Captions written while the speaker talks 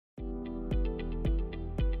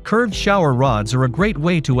curved shower rods are a great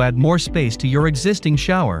way to add more space to your existing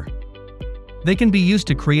shower. They can be used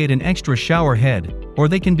to create an extra shower head, or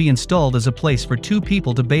they can be installed as a place for two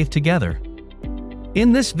people to bathe together.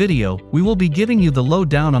 In this video, we will be giving you the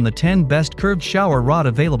lowdown on the 10 best curved shower rod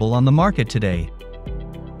available on the market today.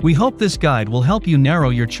 We hope this guide will help you narrow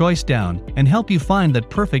your choice down and help you find that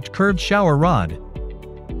perfect curved shower rod.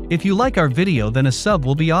 If you like our video, then a sub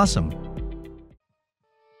will be awesome.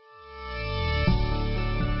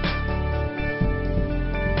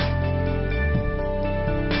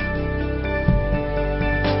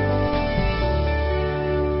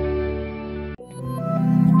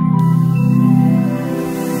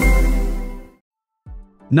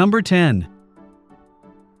 Number 10.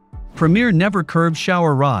 Premier Never Curved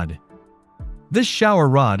Shower Rod. This shower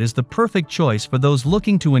rod is the perfect choice for those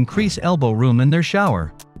looking to increase elbow room in their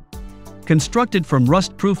shower. Constructed from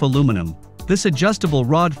rust-proof aluminum, this adjustable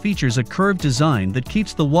rod features a curved design that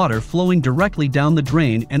keeps the water flowing directly down the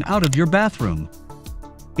drain and out of your bathroom.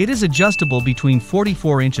 It is adjustable between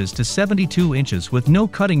 44 inches to 72 inches with no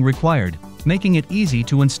cutting required, making it easy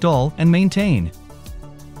to install and maintain.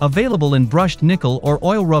 Available in brushed nickel or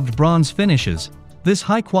oil-rubbed bronze finishes, this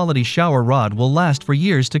high-quality shower rod will last for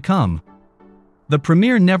years to come. The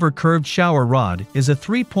Premier Never Curved Shower Rod is a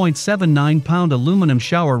 3.79-pound aluminum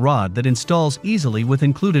shower rod that installs easily with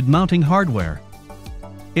included mounting hardware.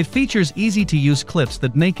 It features easy-to-use clips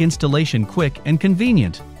that make installation quick and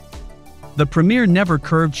convenient. The Premier Never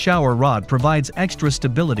Curved Shower Rod provides extra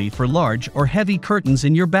stability for large or heavy curtains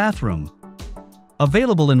in your bathroom.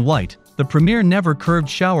 Available in white, the Premier Never Curved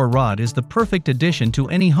Shower Rod is the perfect addition to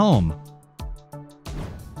any home.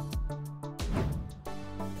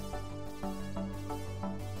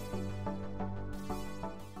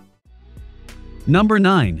 Number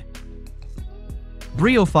 9.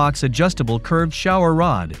 Briofox Adjustable Curved Shower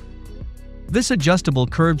Rod. This adjustable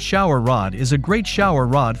curved shower rod is a great shower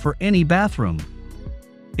rod for any bathroom.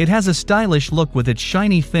 It has a stylish look with its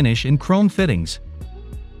shiny finish and chrome fittings.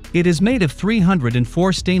 It is made of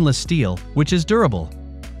 304 stainless steel, which is durable.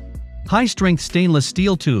 High-strength stainless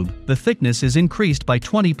steel tube, the thickness is increased by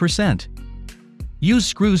 20%. Use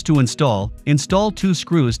screws to install 2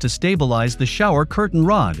 screws to stabilize the shower curtain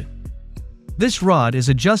rod. This rod is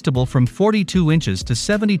adjustable from 42 inches to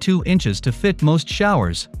 72 inches to fit most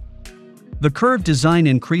showers. The curved design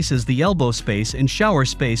increases the elbow space and shower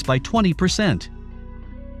space by 20%.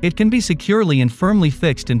 It can be securely and firmly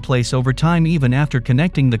fixed in place over time. Even after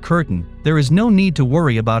connecting the curtain, there is no need to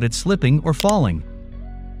worry about it slipping or falling.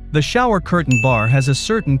 The shower curtain bar has a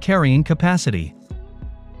certain carrying capacity.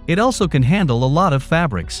 It also can handle a lot of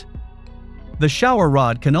fabrics. The shower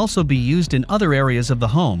rod can also be used in other areas of the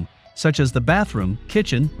home, such as the bathroom,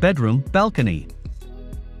 kitchen, bedroom, balcony.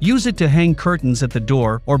 Use it to hang curtains at the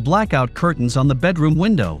door or blackout curtains on the bedroom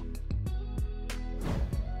window.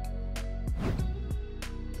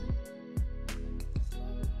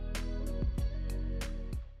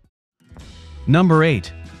 Number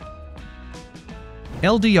 8.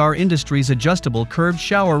 LDR Industries Adjustable Curved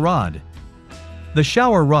Shower Rod. The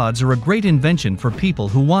shower rods are a great invention for people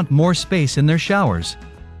who want more space in their showers.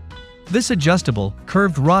 This adjustable,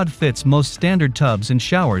 curved rod fits most standard tubs and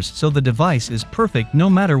showers, so the device is perfect no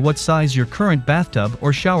matter what size your current bathtub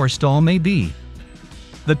or shower stall may be.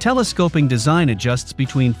 The telescoping design adjusts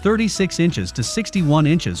between 36 inches to 61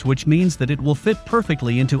 inches, which means that it will fit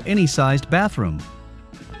perfectly into any sized bathroom.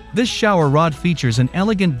 This shower rod features an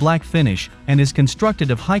elegant black finish and is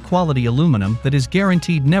constructed of high-quality aluminum that is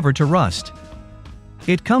guaranteed never to rust.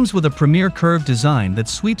 It comes with a premier curved design that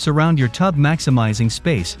sweeps around your tub, maximizing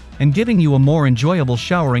space and giving you a more enjoyable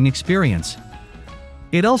showering experience.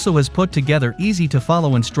 It also has put together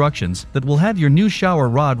easy-to-follow instructions that will have your new shower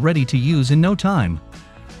rod ready to use in no time.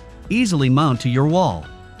 Easily mount to your wall.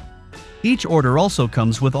 Each order also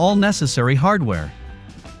comes with all necessary hardware.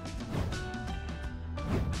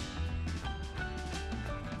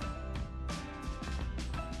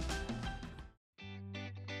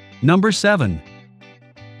 Number 7.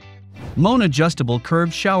 Moen Adjustable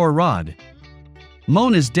Curved Shower Rod.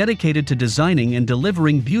 Moen is dedicated to designing and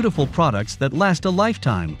delivering beautiful products that last a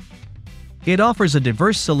lifetime. It offers a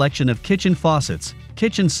diverse selection of kitchen faucets,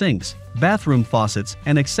 kitchen sinks, bathroom faucets,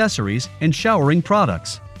 and accessories and showering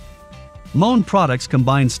products. Moen products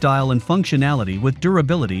combine style and functionality with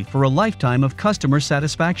durability for a lifetime of customer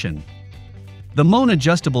satisfaction. The Moen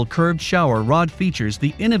Adjustable Curved Shower Rod features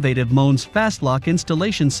the innovative Moen's Fast Lock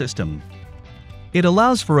installation system. It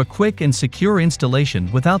allows for a quick and secure installation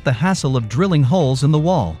without the hassle of drilling holes in the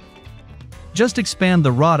wall. Just expand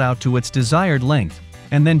the rod out to its desired length,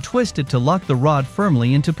 and then twist it to lock the rod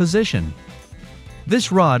firmly into position.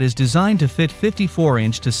 This rod is designed to fit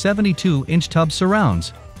 54-inch to 72-inch tub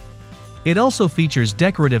surrounds. It also features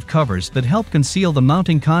decorative covers that help conceal the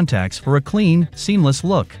mounting contacts for a clean, seamless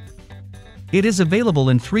look. It is available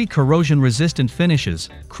in 3 corrosion-resistant finishes: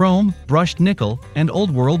 chrome, brushed nickel, and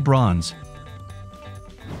Old World bronze.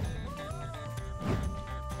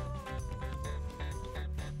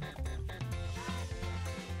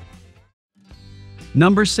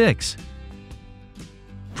 Number 6.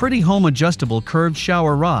 PrettyHome Adjustable Curved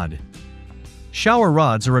Shower Rod. Shower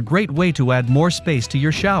rods are a great way to add more space to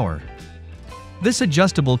your shower. This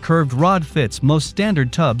adjustable curved rod fits most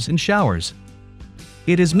standard tubs and showers.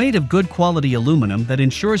 It is made of good quality aluminum that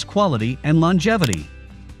ensures quality and longevity.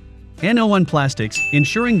 NO1 plastics,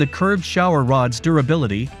 ensuring the curved shower rod's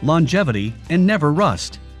durability, longevity, and never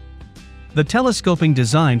rust. The telescoping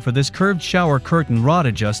design for this curved shower curtain rod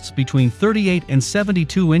adjusts between 38 and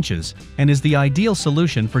 72 inches and is the ideal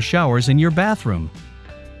solution for showers in your bathroom.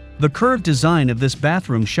 The curved design of this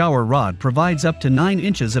bathroom shower rod provides up to 9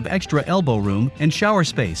 inches of extra elbow room and shower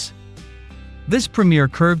space. This premier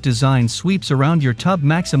curved design sweeps around your tub,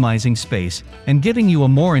 maximizing space and giving you a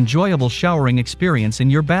more enjoyable showering experience in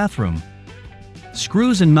your bathroom.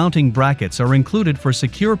 Screws and mounting brackets are included for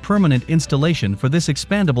secure permanent installation for this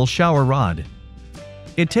expandable shower rod.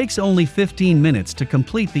 It takes only 15 minutes to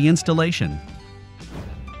complete the installation.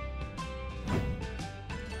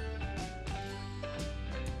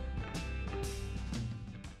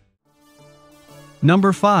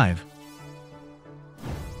 Number 5.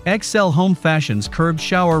 Excell Home Fashion's Curved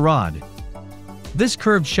Shower Rod. This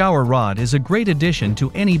curved shower rod is a great addition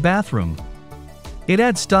to any bathroom. It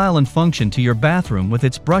adds style and function to your bathroom with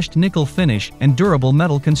its brushed nickel finish and durable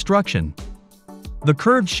metal construction. The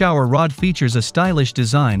curved shower rod features a stylish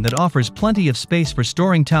design that offers plenty of space for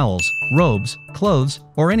storing towels, robes, clothes,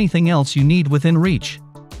 or anything else you need within reach.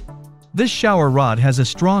 This shower rod has a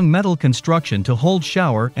strong metal construction to hold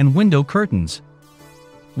shower and window curtains.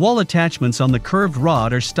 Wall attachments on the curved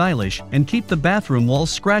rod are stylish and keep the bathroom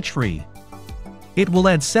walls scratch-free. It will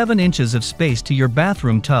add 7 inches of space to your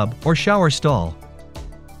bathroom tub or shower stall.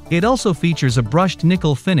 It also features a brushed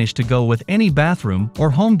nickel finish to go with any bathroom or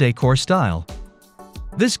home decor style.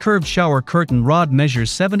 This curved shower curtain rod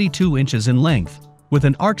measures 72 inches in length, with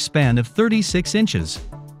an arc span of 36 inches.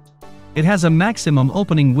 It has a maximum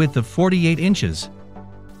opening width of 48 inches.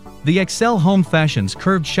 The Excell Home Fashion's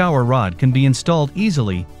curved shower rod can be installed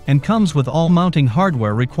easily and comes with all mounting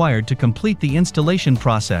hardware required to complete the installation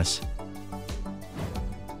process.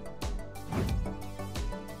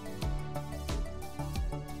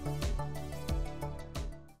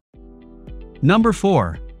 Number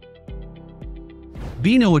 4.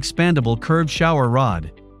 Beno Expandable Curved Shower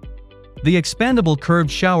Rod. The expandable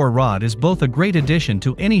curved shower rod is both a great addition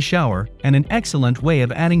to any shower and an excellent way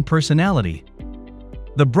of adding personality.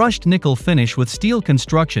 The brushed nickel finish with steel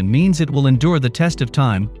construction means it will endure the test of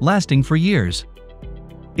time, lasting for years.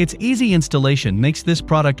 Its easy installation makes this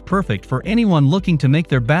product perfect for anyone looking to make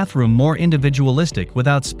their bathroom more individualistic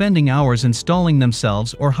without spending hours installing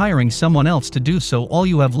themselves or hiring someone else to do so. All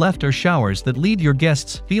you have left are showers that leave your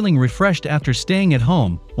guests feeling refreshed after staying at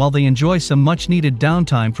home, while they enjoy some much-needed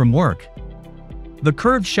downtime from work. The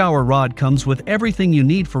curved shower rod comes with everything you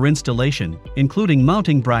need for installation, including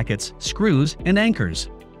mounting brackets, screws, and anchors.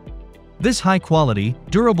 This high-quality,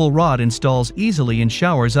 durable rod installs easily in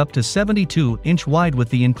showers up to 72-inch wide with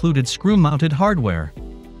the included screw-mounted hardware.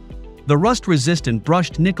 The rust-resistant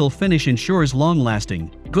brushed nickel finish ensures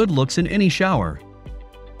long-lasting, good looks in any shower.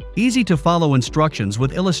 Easy-to-follow instructions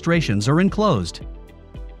with illustrations are enclosed.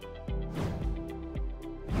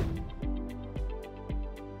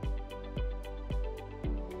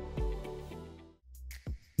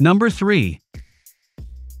 Number 3.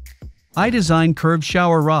 iDesign Curved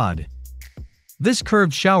Shower Rod. This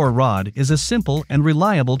curved shower rod is a simple and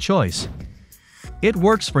reliable choice. It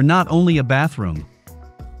works for not only a bathroom,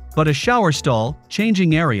 but a shower stall,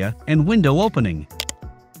 changing area, and window opening.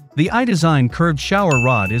 The iDesign Curved Shower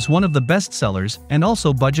Rod is one of the best sellers and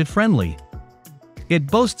also budget-friendly. It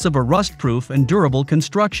boasts of a rust-proof and durable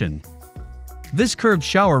construction. This curved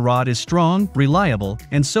shower rod is strong, reliable,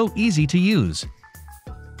 and so easy to use.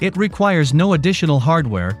 It requires no additional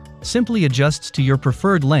hardware, simply adjusts to your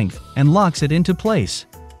preferred length and locks it into place.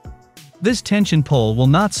 This tension pole will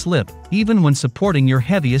not slip, even when supporting your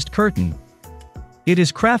heaviest curtain. It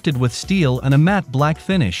is crafted with steel and a matte black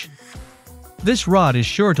finish. This rod is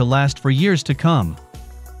sure to last for years to come.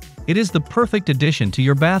 It is the perfect addition to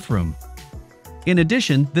your bathroom. In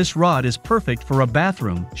addition, this rod is perfect for a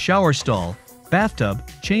bathroom, shower stall, bathtub,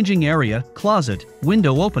 changing area, closet,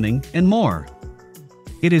 window opening, and more.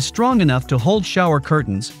 It is strong enough to hold shower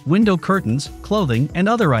curtains, window curtains, clothing, and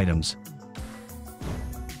other items.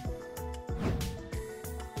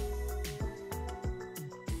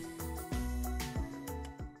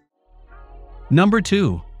 Number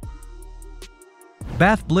 2.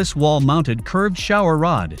 Bath Bliss Wall-Mounted Curved Shower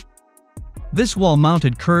Rod. This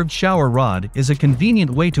wall-mounted curved shower rod is a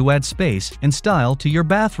convenient way to add space and style to your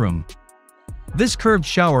bathroom. This curved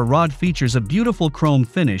shower rod features a beautiful chrome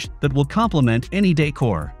finish that will complement any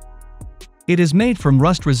decor. It is made from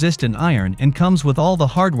rust-resistant iron and comes with all the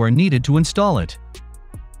hardware needed to install it.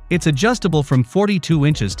 It's adjustable from 42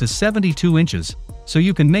 inches to 72 inches, so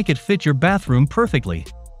you can make it fit your bathroom perfectly.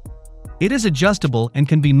 It is adjustable and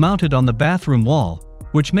can be mounted on the bathroom wall,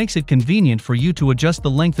 which makes it convenient for you to adjust the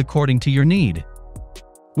length according to your need.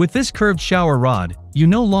 With this curved shower rod, you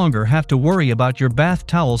no longer have to worry about your bath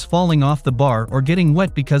towels falling off the bar or getting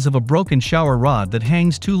wet because of a broken shower rod that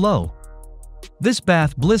hangs too low. This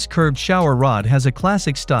Bath Bliss curved shower rod has a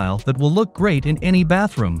classic style that will look great in any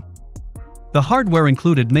bathroom. The hardware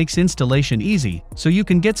included makes installation easy, so you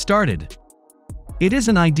can get started. It is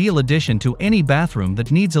an ideal addition to any bathroom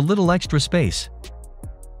that needs a little extra space.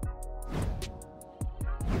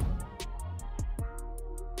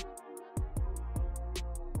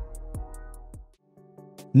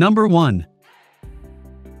 Number 1.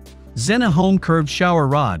 PrettyHome Curved Shower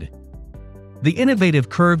Rod. The innovative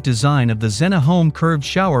curved design of the PrettyHome curved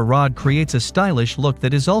shower rod creates a stylish look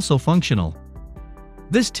that is also functional.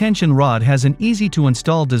 This tension rod has an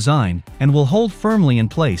easy-to-install design and will hold firmly in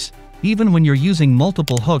place, even when you're using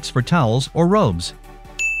multiple hooks for towels or robes.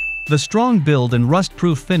 The strong build and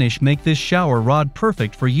rust-proof finish make this shower rod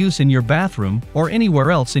perfect for use in your bathroom or anywhere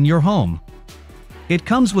else in your home. It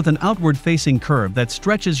comes with an outward-facing curve that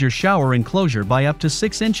stretches your shower enclosure by up to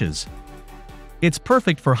 6 inches. It's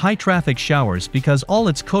perfect for high-traffic showers because all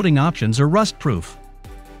its coating options are rust-proof.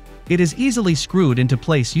 It is easily screwed into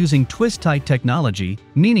place using twist-tight technology,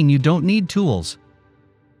 meaning you don't need tools.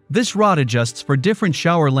 This rod adjusts for different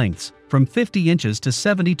shower lengths, from 50 inches to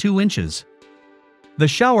 72 inches. The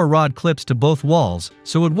shower rod clips to both walls,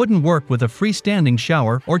 so it wouldn't work with a freestanding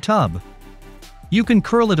shower or tub. You can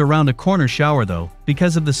curl it around a corner shower though,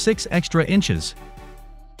 because of the 6 extra inches.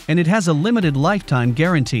 And it has a limited lifetime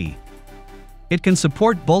guarantee. It can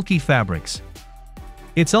support bulky fabrics.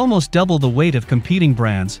 It's almost double the weight of competing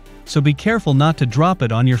brands, so be careful not to drop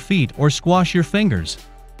it on your feet or squash your fingers.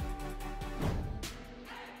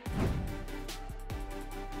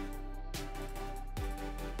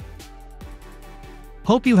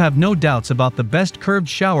 Hope you have no doubts about the best curved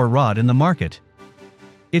shower rod in the market.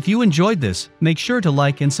 If you enjoyed this, make sure to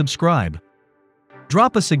like and subscribe.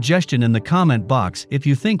 Drop a suggestion in the comment box if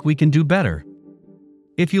you think we can do better.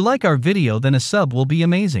 If you like our video, then a sub will be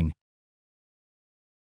amazing.